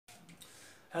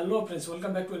Hello friends,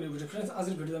 welcome back to a new video. Friends, आज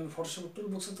video में Photoshop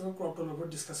toolbox से crop tool ऊपर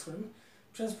discuss करें.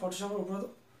 Friends, Photoshop ऊपर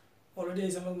already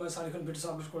इस समय मैं सारी कौन वीडियोस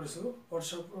अपलोड कर रही हूँ.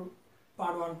 Photoshop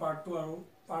Part 1, Part 2 और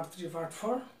Part 3, Part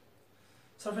 4.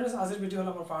 So friends, आज वीडियो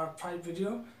वाला Part 5 वीडियो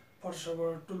Photoshop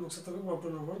टूलबॉक्स से क्रॉप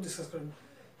टूल ऊपर डिस्कस करें.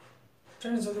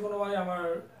 Friends, जो देखो ना हमारे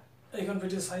एक कौन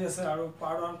वीडियो सही है और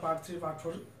Part 1, Part 3, Part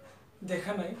 4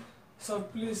 देखा नहीं. So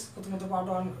please प्रथम तो Part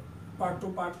 1, Part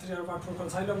 2, Part 3 और Part 4 कौन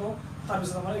सही लगा तार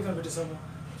बिसर हमारे एक कौन वीडियो सब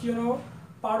कियो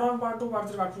Part 1, Part 2, Part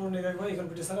 3, Part 4 नहीं देखो एक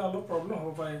कॉम्पिटिशन है अलग प्रॉब्लम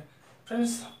हो पाए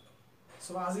फ्रेंड्स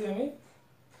सो आज ही हमें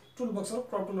टूलबॉक्स और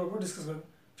क्रॉप टूल ऊपर डिस्कस करें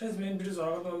फ्रेंड्स मेन वीडियो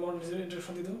जरा तो मैं निजे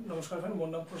इंट्रोडक्शन दी दूं नमस्कार फ्रेंड मोर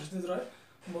नाम प्रशांत राय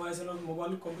मैं चैनल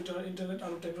मोबाइल कंप्यूटर इंटरनेट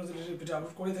और टेक्नोलॉजी रिलेटेड वीडियो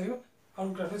अपलोड কৰি থাকিম और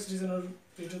ग्राफिक्स डिजाइनर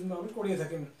वीडियो मैं अपलोड কৰি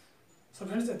থাকিম सो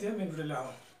फ्रेंड्स এতিয়া मेन वीडियो ले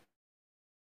आओ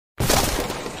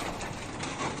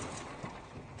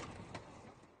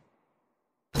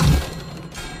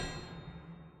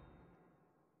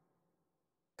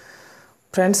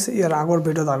फ्रेंड्स यार आगर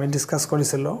भिडियोत आमी discuss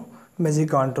करिसिलो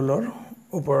magic one टूलर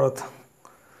ऊपरत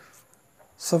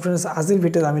so friends आजिर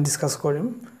भिडियोत आमी डिस्कस करिम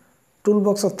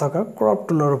टूलबॉक्सत थाका क्रप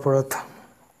टूलर ऊपरत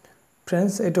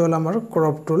फ्रेंड्स एटु हल आमार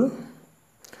क्रप टूल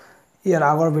यार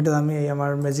आगर भिडियोत आमी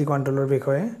आमार मैजिक वन टूलर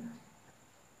बिषये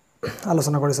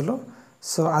आलोचना करिसिलो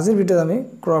सो आजिर भिडियोत आमी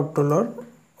क्रप टूलर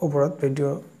ऊपरत भिडियो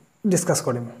डिस्कस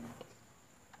करिम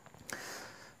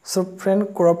सो फ्रेंड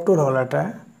क्रप टूल हल एटा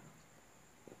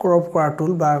क्रप करा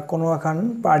टूल बा कोनो एखान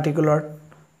पार्टिकुलार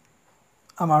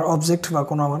आमार ऑब्जेक्ट बा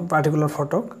कोनो एखान पार्टिकुलार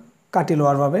फटोक काटि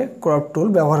लोৱাৰ বাবে क्रप टूल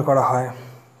व्यवहार करा হয়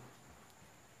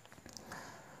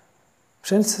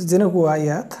फ्रेंड्स जेनेकुवा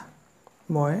यात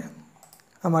মই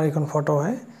आमार एखन फटो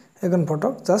है एखन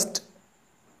फटोक जस्ट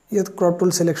यात क्रप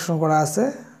टूल सिलेक्शन करा আছে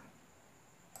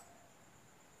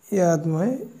यात মই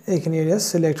এইখিনি এৰিয়া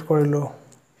সিলেক্ট কৰিলো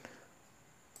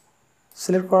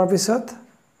সিলেক্ট কৰাৰ পিছত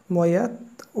মই ইয়াত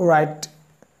right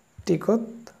ticket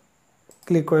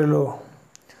click करिलो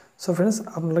so friends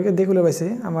आपनलोके देखिले पाइसे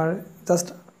आमार जस्ट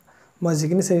मैं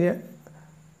जिखिनि एरिया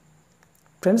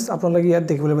फ्रेंड्स आपनलोके यात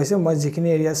देखिले पाइसे मैं जिखिनि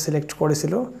एरिया सिलेक्ट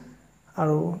करिसिलो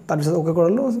आरो तार पिছত ओके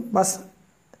करलो बस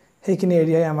हेखिनि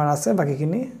एरिया आमार আছে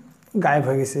बाकीखिनि गायब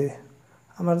হৈ গৈছে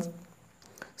आमार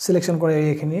सिलेक्शन কৰা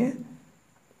एरियाखिनि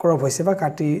क्रप হৈছে বা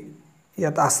কাটি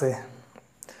ইয়াত আছে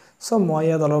सो মই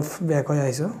ইয়াত অলপ ব্যাক হৈ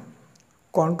আহিছো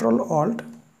control alt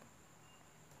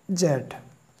Z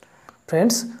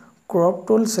friends crop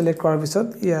tool select কৰাৰ পিছত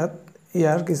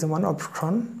ইয়াৰ কিছুমান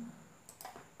অপচন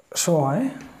শো হয়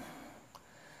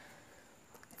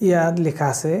ইয়াত লিখা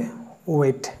আছে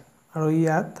ওয়েট আৰু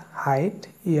ইয়াত হাইট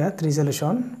ইয়াত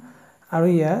ৰিজল্যুশন আৰু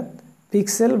ইয়াত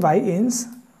পিক্সেল বাই ইঞ্চ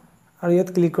আৰু ইয়াত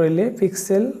ক্লিক কৰিলে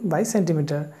পিক্সেল বাই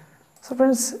সেন্টিমিটাৰ সো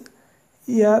फ्रेंड्स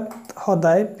ইয়াত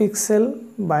সদায় পিক্সেল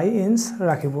বাই ইঞ্চ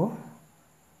ৰাখিব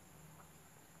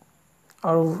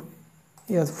আৰু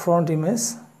यात फ्रंट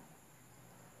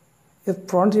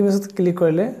इमेज क्लिक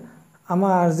करिले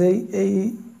आमार जे এই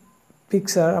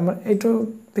पिक्चार आमार एटु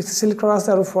पिक्चार सिलेक्ट करा আছে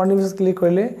আৰু फ्रंट इमेज क्लिक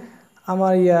करिले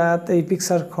आमार यात এই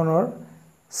पिक्चार खनर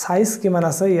साइज किमान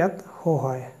আছে यात हो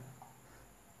হয়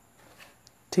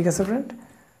ठीक আছে फ्रेंड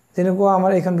जेनेको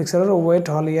आमार एखान पिक्चारर वेट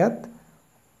हल यात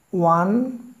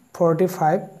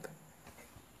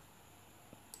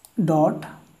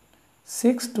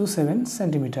 145.627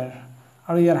 सेंटीमीटर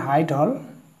और यार हाइट हल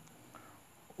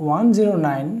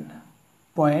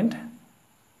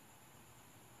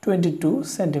 109.22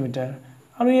 सेंटीमीटर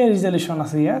और यार रिजल्यूशन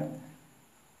আছে ইয়াত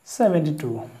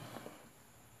 72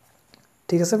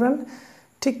 ঠিক আছে फ्रेंड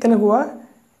ঠিক তেনেকুৱা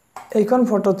এইখন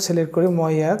ফটোত সিলেক্ট কৰি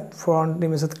মই ইয়াত ফ্ৰন্ট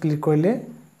ইমেজত ক্লিক কৰিলে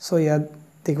সো ইয়াত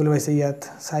দেখিবলৈ পাইছে ইয়াত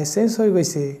সাইজ চেঞ্জ হৈ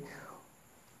গৈছে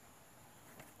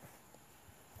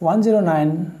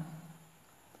 109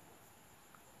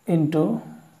 into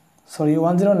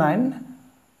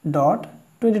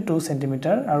 109.22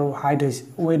 सेंटीमीटर और हाइट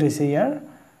वेट होइसे यार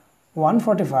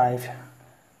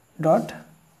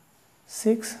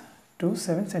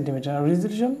 145.627 सेंटीमीटर और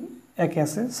रिजल्यूशन एक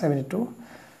আছে 72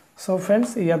 सो फ्रेंड्स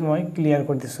ইয়াত মই ক্লিয়ার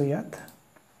কৰি দিছো ইয়াত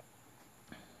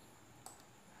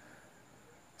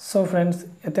सो फ्रेंड्स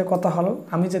এতে কথা হল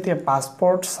আমি যেতিয়া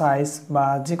পাসপোৰ্ট সাইজ বা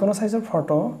যে কোনো সাইজৰ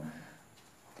ফটো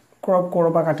ক্ৰপ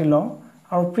কৰবা কাটিলো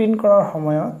আৰু প্ৰিন্ট কৰাৰ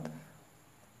সময়ত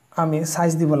আমি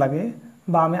সাইজ দিব লাগে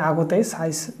বা আমি আগতেই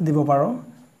সাইজ দিব পাৰো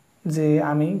যে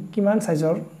আমি কিমান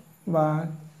সাইজৰ বা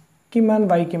কিমান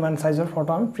বাই কিমান সাইজৰ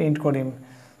ফটো আমি প্ৰিন্ট কৰিম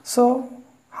সো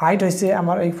হাইট হৈছে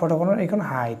আমাৰ এই ফটোখনৰ এইখন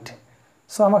হাইট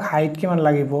সো আমাক হাইট কিমান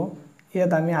লাগিব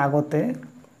ইয়াত আমি আগতে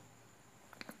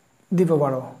দিব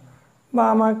পাৰো বা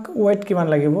আমাক ওয়েট কিমান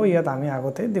লাগিব ইয়াত আমি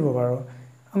আগতে দিব পাৰো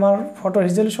আমাৰ ফটো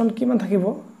ৰিজল্যুশন কিমান থাকিব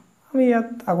আমি ইয়াত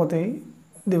আগতেই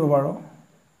দিব পাৰো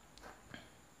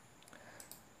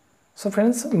সো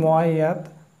ফ্ৰেন্ডছ মই ইয়াত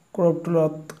ক্ৰপ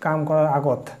টুলত কাম কৰাৰ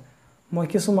আগত মই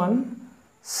কিছুমান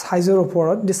সাইজৰ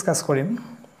ওপৰত ডিসকাস কৰিম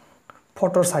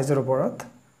ফটোৰ সাইজৰ ওপৰত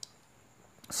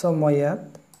সো মই ইয়াত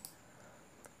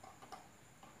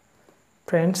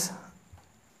ফ্ৰেন্ডছ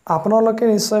আপোনালোকে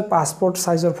নিশ্চয় পাসপোৰ্ট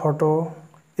সাইজৰ ফটো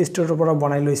ষ্টুডিওৰ পৰা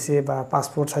বনাই লৈছে বা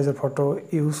পাসপোৰ্ট সাইজৰ ফটো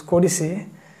ইউজ কৰিছে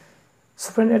সো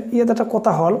ফ্ৰেন্ড ইয়াত এটা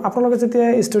কথা হল আপোনালোকে যেতিয়া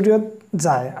ষ্টুডিওত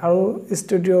যায় আৰু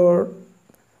ষ্টুডিওৰ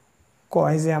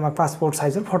কয় যে আমাক পাসপোৰ্ট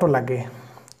সাইজৰ ফটো লাগে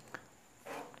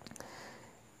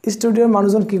ষ্টুডিওৰ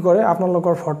মানুহজন কি কৰে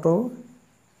আপোনালোকৰ ফটো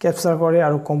ক্যাপচাৰ কৰে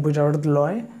আৰু কম্পিউটাৰত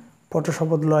লয়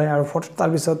ফটোশপত লয় আৰু ফটো তাৰ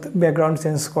পিছত ব্যাকগ্ৰাউন্ড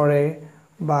চেঞ্জ কৰে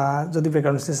বা যদি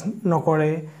ব্যাকগ্ৰাউন্ড চেঞ্জ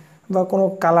নকৰে বা কোনো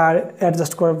কালাৰ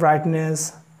এডজাস্ট কৰে ব্ৰাইটনেস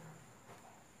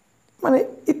মানে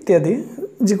ইত্যাদি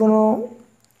যিকোনো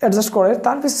এডজাস্ট কৰে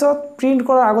তাৰ পিছত প্ৰিন্ট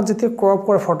কৰাৰ আগত যেতিয়া ক্ৰপ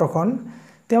কৰে ফটোখন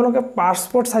তেওঁলোকে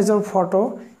পাসপোৰ্ট সাইজৰ ফটো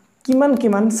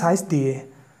কিমান সাইজ দিয়ে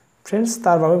ফ্ৰেন্ডছ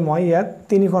তাৰ বাবে মই ইয়াত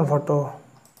তিনিখন ফটো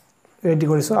ৰেডি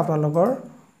কৰিছো আপোনালোকৰ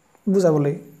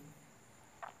বুজাবলৈ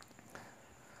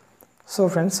সো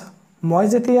ফ্ৰেন্ডছ মই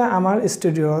যেতিয়া আমাৰ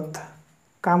ষ্টুডিওত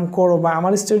কাম কৰো বা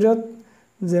আমাৰ ষ্টুডিওত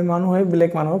যে মানুহে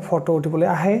ব্লেক মানুহ ফটো উঠিবলৈ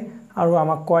আহে আৰু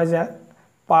আমাক কয় যে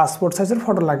পাসপোৰ্ট সাইজৰ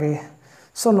ফটো লাগে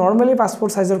সো নৰমালি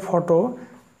পাসপোৰ্ট সাইজৰ ফটো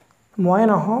মই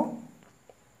নহ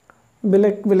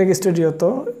বেলেগ ষ্টুডিওতো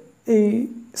এই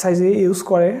সাইজ ইউজ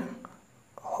কৰে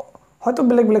হয়তো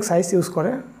বেলেগ সাইজ ইউজ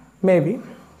কৰে মেবি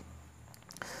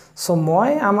সো মই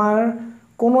আমাৰ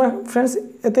কোনো ফ্ৰেন্ডস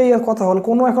এতে ইয়াৰ কথা হল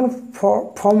কোনো এখন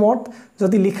ফৰ্মত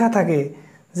যদি লিখা থাকে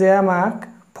যে আমাক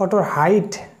ফটোৰ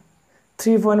হাইট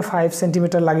 3.5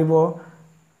 সেন্টিমিটাৰ লাগিব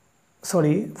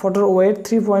সৰি ফটোৰ ওয়েট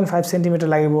 3.5 সেন্টিমিটাৰ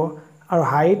লাগিব আৰু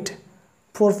হাইট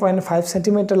 4.5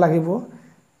 সেন্টিমিটার লাগিব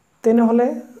তেনে হলে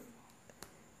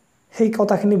সেই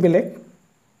কথাখিনি বেলেগ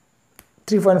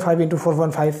 3.5 into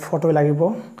 4.5 ফটো লাগিব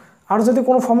আৰু যদি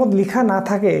কোনো ফৰ্মত লিখা না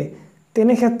থাকে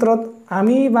তেনে ক্ষেত্ৰত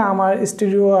আমি বা আমাৰ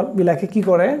ষ্টুডিও বিলাকে কি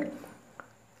কৰে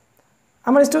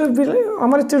আমাৰ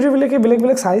ষ্টুডিও বিলাকে বেলেগ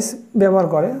সাইজ ব্যৱহাৰ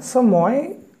কৰে সো মই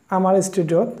আমাৰ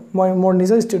ষ্টুডিওত মই মোৰ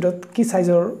নিজৰ ষ্টুডিওত কি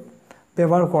সাইজৰ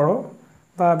ব্যৱহাৰ কৰো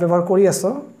বা ব্যৱহাৰ কৰি আছো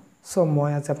সো মই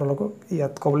আজি আপোনালোকক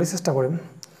ইয়াত ক'বলৈ চেষ্টা কৰিম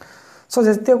সো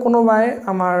যেতিয়া কোনোবাই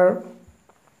আমাৰ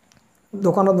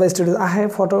দোকানত বা ষ্টুডিওত আহে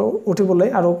ফটো উঠিবলৈ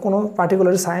আৰু কোনো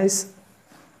পাৰ্টিকুলাৰ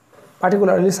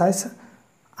সাইজ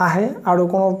আহে আৰু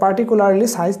কোনো পাৰ্টিকুলাৰলি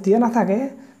সাইজ দিয়া না থাকে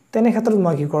তেনে ক্ষেত্ৰত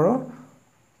মই কি কৰো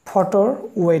ফটোৰ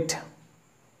ওয়েট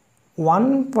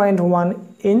 1.1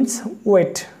 ইঞ্চ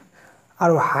ওয়েট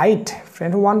আৰু হাইট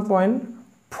ফ্ৰেন্ড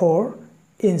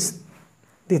 1.4 ইঞ্চ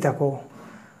দি থাকো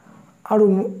আৰু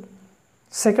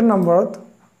সেকেন্ড নম্বৰত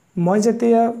মই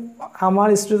যেতিয়া আমাৰ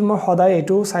ষ্টুডিওত মই সদায়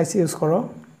এটো সাইজ ইউজ কৰো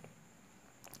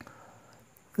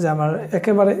যে আমাৰ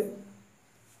একেবাৰে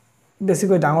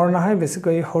বেছিকৈ ডাঙৰ নহয়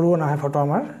বেছিকৈ সৰু নহয় ফটো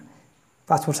আমাৰ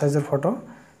পাসপোৰ্ট সাইজৰ ফটো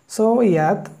সো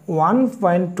ইয়াত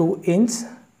 1.2 ইঞ্চ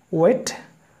ওয়েট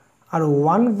আৰু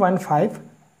 1.5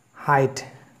 হাইট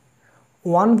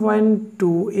 1.2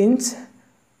 ইঞ্চ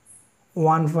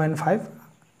 1.5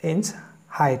 ইঞ্চ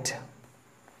হাইট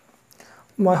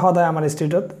মই সদায় আমাৰ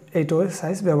ষ্টুডিওত এইটো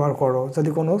সাইজ ব্যৱহাৰ কৰো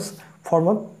যদি কোনো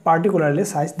ফৰ্মত পাৰ্টিকুলাৰলি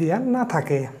সাইজ দিয়া না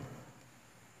থাকে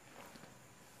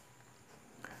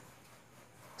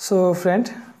সো ফ্ৰেন্ড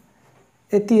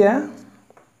এতিয়া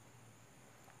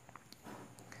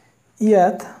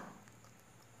ইয়াত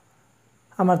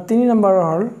আমাৰ 3 নম্বৰ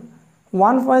হল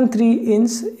 1.3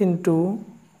 inch into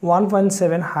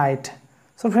 1.7 height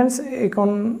so friends এখন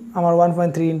আমাৰ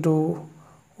 1.3 into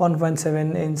 1.7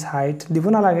 ইঞ্চ হাইট দিব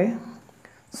না লাগে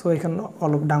সো এখন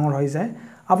অলপ ডাঙৰ হৈ যায়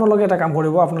আপোনালোকে এটা কাম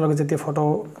কৰিব আপোনালোকে যেতিয়া ফটো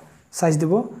সাইজ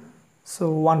দিব সো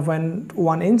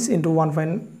 1.1 ইঞ্চ into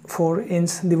 1.4 ইঞ্চ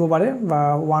দিব পাৰে বা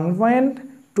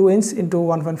 1.2 ইঞ্চ into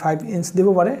 1.5 ইঞ্চ দিব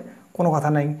পাৰে কোনো কথা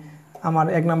নাই আমাৰ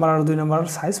 1 নম্বৰ আৰু 2 নম্বৰ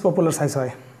সাইজ পপুলাৰ সাইজ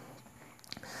হয়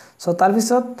সো তাৰ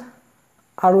পিছত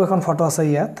আৰু এখন ফটো আছে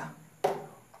ইয়াত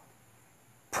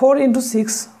 4x6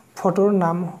 ফটোৰ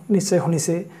নাম নিশ্চয়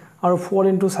শুনিছে আৰু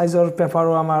 4x সাইজৰ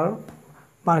পেপাৰো আমাৰ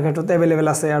মাৰ্কেটত अवेलेबल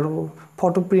আছে আৰু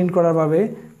ফটো প্ৰিন্ট কৰাৰ বাবে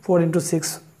 4x6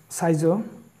 সাইজো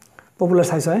পপুলাৰ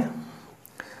সাইজ হয়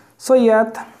সো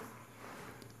ইয়াত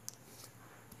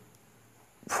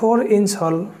 4 ইঞ্চ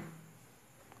হল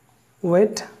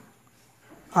ওয়েট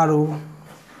আৰু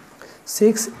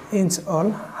 6 ইঞ্চ হল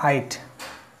হাইট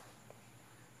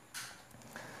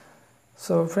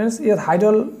সো ফ্ৰেন্ডস ইয়াত হাইট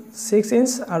হল 6 ইঞ্চ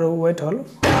আৰু ওয়েট হল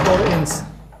 4 ইঞ্চ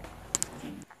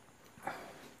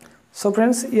সো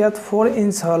ফ্ৰেন্ডস ইয়াত 4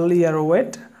 ইঞ্চ হল ইয়াৰ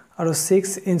ওয়েট আৰু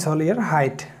 6 ইঞ্চ হল ইয়াৰ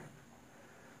হাইট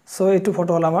সো এইটো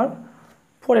ফটো হল আমাৰ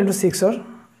 4x6 ৰ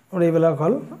আৰু এইবিলাক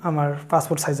হল আমাৰ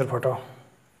পাসপোৰ্ট সাইজৰ ফটো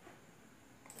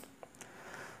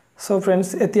সো फ्रेंड्स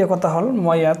এতিয়া কথা হল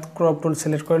মই ইয়াত ক্ৰপ টুল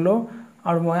সিলেক্ট কৰিলো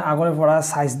আৰু মই আগৰে পৰা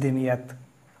সাইজ দিম ইয়াত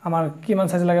আমাৰ কিমান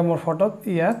সাইজ লাগে মোৰ ফটোত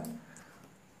ইয়াত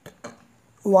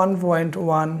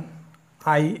 1.1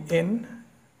 in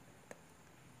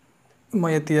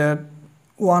মই এতিয়া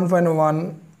 1.1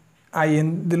 in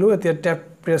দিলো এতিয়া ট্যাব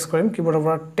প্ৰেছ কৰিম কিবোৰ্ডৰ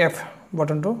পৰা ট্যাব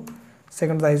বাটনটো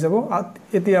সেকেন্ড আহি যাব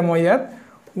এতিয়া মই ইয়াত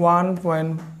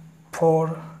 1.4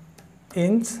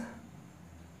 inch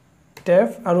ট্যাব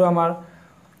আৰু আমাৰ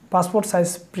পাসপোৰ্ট সাইজ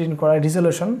প্ৰিন্ট কৰা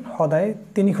ৰিজলিউশন সদায়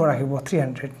 300 ৰাখিব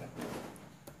 300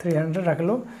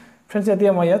 ৰাখিলো फ्रेंड्स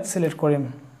এতিয়া মই ইয়াত সিলেক্ট কৰিম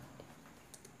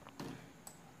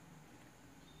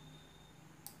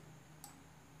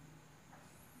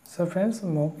সো फ्रेंड्स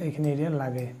মোক এইখিনি এৰিয়া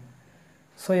লাগে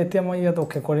সো এতিয়া মই ইয়াত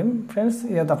ওকে কৰিম फ्रेंड्स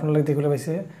ইয়াত আপোনালোকে দেখিবলৈ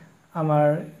পাইছে আমাৰ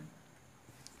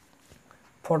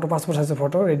ফটো পাসপোৰ্ট সাইজৰ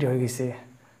ফটো ৰেডি হৈ গৈছে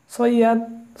সো ইয়াত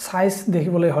সাইজ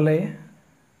দেখিবলৈ হলে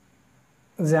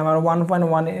যে আমাৰ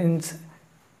 1.1 inch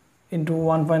into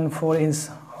 1.4 inch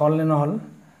হল নে নহল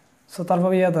সো তাৰ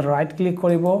বাবে ইয়াত ৰাইট ক্লিক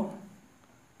কৰিব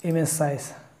ইমেজ সাইজ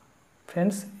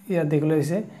फ्रेंड्स ইয়াত দেখিবলৈ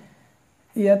হৈছে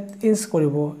ইয়াত ইঞ্চ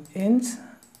কৰিব ইঞ্চ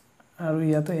আৰু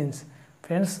ইয়াত ইঞ্চ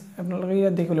फ्रेंड्स আপোনালোকে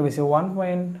ইয়াত দেখিবলৈ পাইছে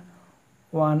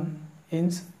 1.1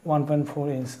 inch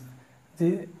 1.4 inch যি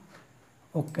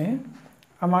ওকে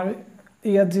আমাৰ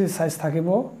ইয়াত যি সাইজ থাকিব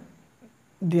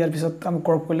দিয়াৰ পিছত আমি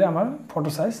ক্ৰপ কৰিলে আমাৰ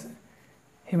ফটো সাইজ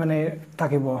হিমানে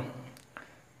থাকিব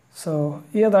সো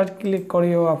ইয়াত ৰাইট ক্লিক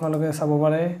কৰিও আপোনালোকে চাব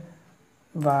পাৰে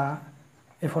বা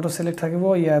এই ফটো সিলেক্ট থাকিব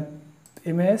ইয়াত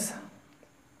ইমেজ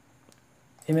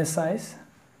সাইজ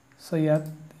সো ইয়াত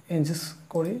ইঞ্চেস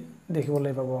কৰি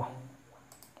দেখিবলৈ পাব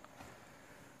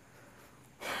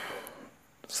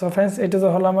সো फ्रेंड्स এটো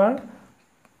হল আমাৰ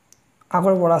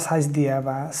আগৰ পৰা সাইজ দিয়া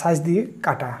বা সাইজ দি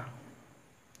কাটা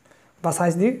বা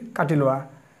সাইজ দি কাটি লোৱা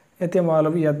এতিয়া মই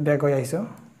অলপ ইয়াত ব্যাক হৈ আহিছো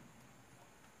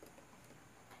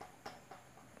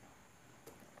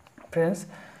फ्रेंड्स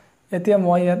এতিয়া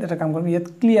মই ইয়াত এটা কাম কৰিম ইয়াত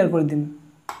ক্লিয়াৰ কৰি দিম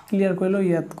ক্লিয়াৰ কৰিলো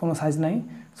ইয়াত কোনো সাইজ নাই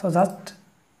সো জাস্ট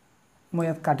মই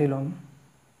ইয়াত কাটি লম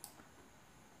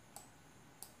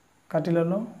কাটি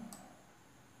ললো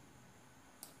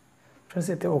फ्रेंड्स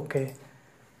এতে ওকে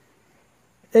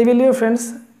এই ভিডিও फ्रेंड्स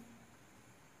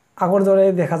আগৰ দৰে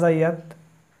দেখা যায় ইয়াত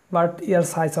বাট ইয়াৰ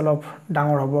সাইজ অলপ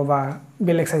ডাঙৰ হ'ব বা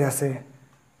বেলেগ সাইজ আছে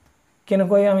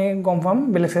কেনেকৈ আমি গম পাম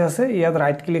বেলেগ সাইজ আছে ইয়াত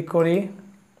ৰাইট ক্লিক কৰি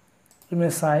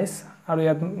ইমেজ সাইজ আৰু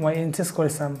ইয়াত মই ইনচেস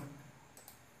কৰিছাম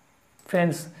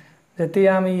फ्रेंड्स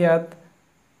যেতিয়া আমি ইয়াত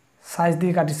সাইজ দি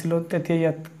কাটিছিলো তেতিয়া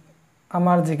ইয়াত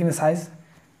আমাৰ যিখিনি সাইজ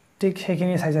ঠিক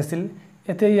সেইখিনি সাইজ আছিল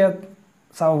এতিয়া ইয়াত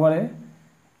চাব পাৰে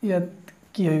ইয়াত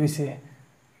কি হৈ গৈছে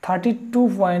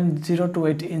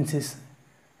 32.028 inches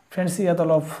फ्रेंड्स ইয়াত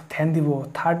অলপ ধ্যান দিব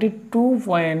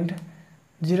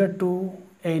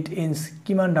 32.028 inch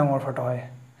কিমান ডাঙৰ ফটো হয়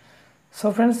সো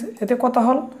फ्रेंड्स এতে কথা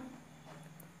হল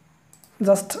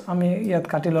জাস্ট আমি ইয়াত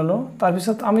কাটি ললো তাৰ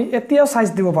পিছত আমি এতিয়া সাইজ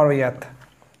দিব পাৰো ইয়াত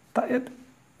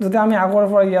যদি আমি আগৰ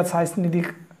পৰা ইয়াত সাইজ নিদি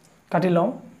কাটি লও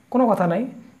কোনো কথা নাই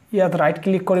ইয়াত ৰাইট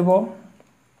ক্লিক কৰিব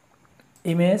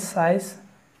ইমেজ সাইজ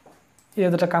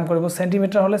ইয়াত এটা কাম কৰিব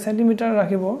সেন্টিমিটাৰ হলে সেন্টিমিটাৰ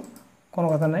ৰাখিব কোনো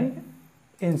কথা নাই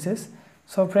ইঞ্চেস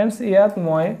সো फ्रेंड्स ইয়াত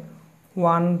মই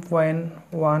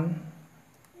 1.1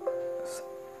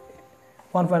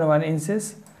 inches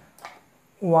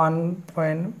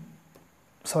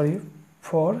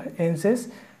 4 inches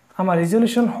আমাৰ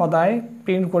ৰিজলিউশন সদায়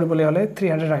প্ৰিন্ট কৰিবলৈ হলে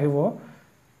 300 ৰাখিব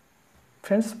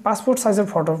फ्रेंड्स পাসপোৰ্ট সাইজৰ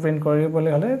ফটো প্ৰিন্ট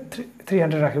কৰিবলৈ হলে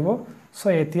 300 ৰাখিব সো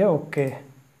এতিয়া ওকে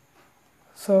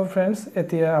সো फ्रेंड्स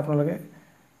এতিয়া আপোনালোকে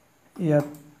ইয়াত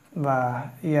বা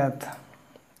ইয়াত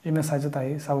ইমেজ সাইজত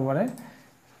আহি চাব পাৰে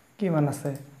কিমান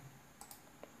আছে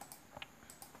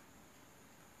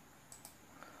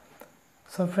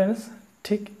সো फ्रेंड्स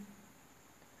ঠিক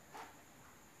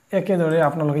একেদৰে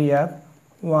আপোনালোকে ইয়াত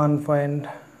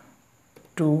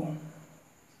 1.2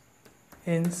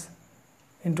 inch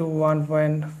into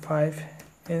 1.5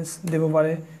 inch দিব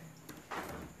পাৰে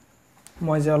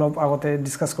মই যে অলপ আগতে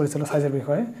ডিসকাস কৰিছিলো সাইজৰ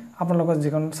বিষয়ে আপোনালোকৰ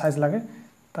যিকোনো সাইজ লাগে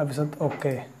তাৰ পিছত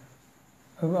ওকে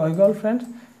হৈ গল फ्रेंड्स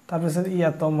তাৰ পিছত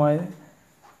ইয়াত মই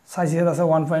সাইজ ইয়াত আছে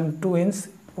 1.2 inch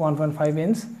 1.5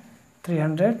 inch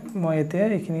 300 মই এতে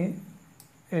এইখিনি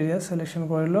এৰিয়া সিলেকশন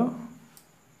কৰিলো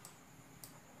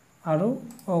আৰু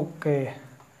ওকে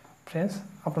फ्रेंड्स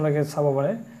আপোনালোকে চাব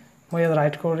পাৰে মই ইয়াত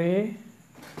ৰাইট কৰি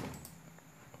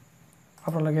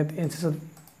আপোনালোকে ইঞ্চেছত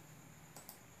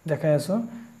দেখাই আছো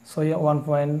সো ইয়া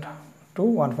 1.2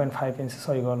 1.5 inches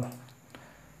হৈ গল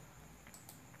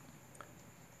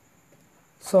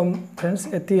সো फ्रेंड्स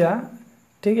এতিয়া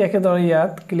ঠিক একেদৰে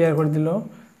ইয়াত ক্লিয়াৰ কৰি দিলো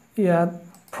ইয়াত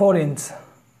 4 inch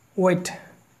weight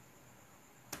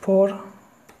 4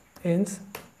 inch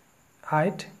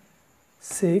height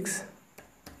 6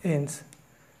 inch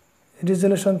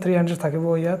resolution 300 থাকিব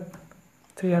ইয়াত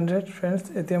 300 friends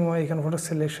এতিয়া মই এইখন ফটো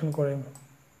সিলেকশন কৰিম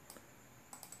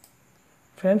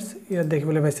friends ইয়াত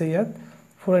দেখিবলৈ পাইছে ইয়াত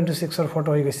 4:6 ৰ ফটো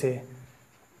হৈ গৈছে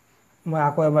মই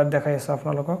আকৌ এবাৰ দেখাই আছো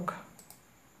আপোনালোকক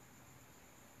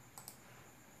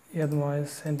ইয়াত মই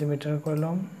centimetre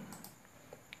কৰিলাম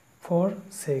 4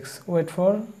 6 wait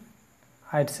for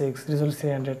height 6 resolution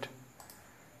 300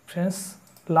 friends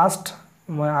last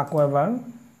মই আকৌ এবাৰ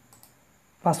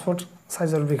পাসপোৰ্ট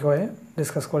সাইজৰ বিষয়ে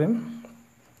ডিসকাস কৰিম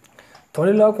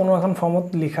ধৰি লওক কোনো এখন ফৰ্মত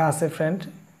লিখা আছে ফ্ৰেন্ড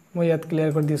মই ইয়াত ক্লিয়াৰ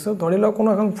কৰি দিছো ধৰি লওক কোনো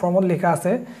এখন ফৰ্মত লিখা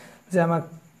আছে যে আমাক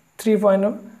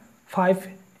 3.5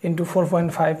 into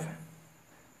 4.5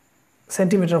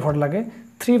 সেন্টিমিটার ফটো লাগে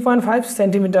 3.5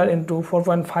 সেন্টিমিটার into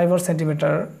 4.5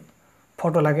 সেন্টিমিটার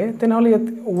ফটো লাগে তেনেহলে ইয়াত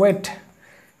weight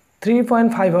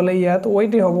 3.5 হলে ইয়াত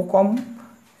weight হ'ব কম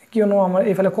কিয়নো আমাৰ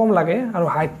এইফালে কম লাগে আৰু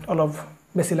হাইট অলপ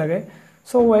বেছি লাগে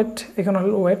সো weight এখন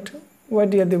হল weight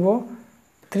দিয়া দিব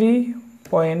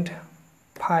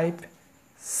 3.5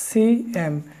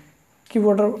 cm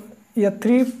কিবোৰ্ডৰ ইয়াত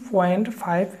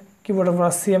 3.5 কিবোৰ্ডৰ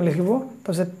পৰা cm লিখিব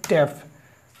তাৰপিছত টেপ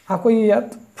আকৌ ইয়াত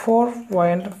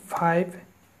 4.5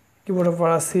 কিবোৰ্ডৰ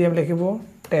পৰা cm লিখিব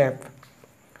টেপ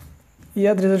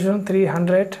ইয়াত ৰেজোলিউশন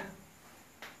 300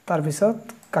 তাৰপিছত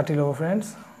কাটি লব फ्रेंड्स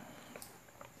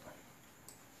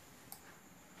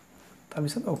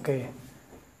তাৰপিছত ওকে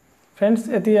फ्रेंड्स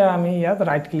এতিয়া আমি ইয়াত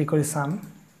ৰাইট ক্লিক কৰি চাম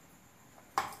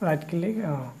राइट क्लिक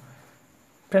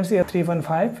फ्रेंड्स ये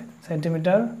 3.5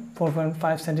 centimetre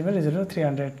 4.5 centimetre resolution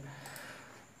 300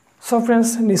 so friends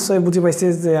निश्चय बुझि पाइছে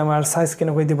যে আমাৰ সাইজ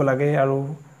কেনে হৈ দিব লাগে আৰু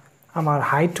আমাৰ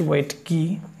হাইট ওয়েট কি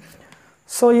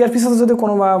সো ইয়াৰ পিছত যদি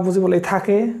কোনোবা বুজিবলৈ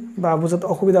থাকে বা বুজত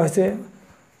অসুবিধা হৈছে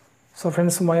সো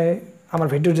फ्रेंड्स মই আমাৰ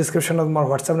ভিডিও ডেসক্ৰিপচনত মোৰ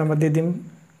WhatsApp নম্বৰ দি দিম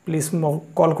প্লিজ মোক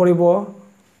কল কৰিব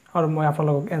আৰু মই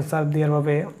আপোনালোকক এনসাৰ দিয়াৰ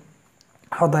বাবে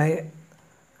সদায়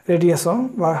ৰেডি আছো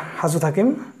বা হাজু থাকিম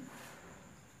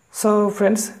সো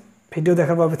फ्रेंड्स ভিডিও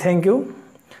দেখাৰ বাবে থ্যাংক ইউ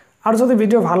আৰু যদি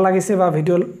ভিডিও ভাল লাগিছে বা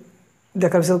ভিডিও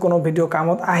দেখাৰ পিছত কোনো ভিডিও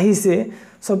কামত আহিছে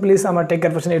সো প্লিজ আমাৰ টেক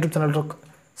গাইড পাৰ্সন ইউটিউব চেনেলটো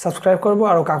সাবস্ক্ৰাইব কৰিব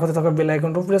আৰু কাষতে থকা বেল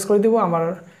আইকনটো প্ৰেছ কৰি দিব আমাৰ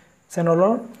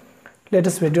চেনেলৰ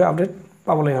লেটেষ্ট ভিডিও আপডেট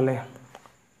পাবলৈ হলে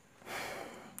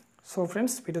সো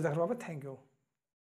फ्रेंड्स ভিডিও দেখাৰ বাবে থ্যাংক ইউ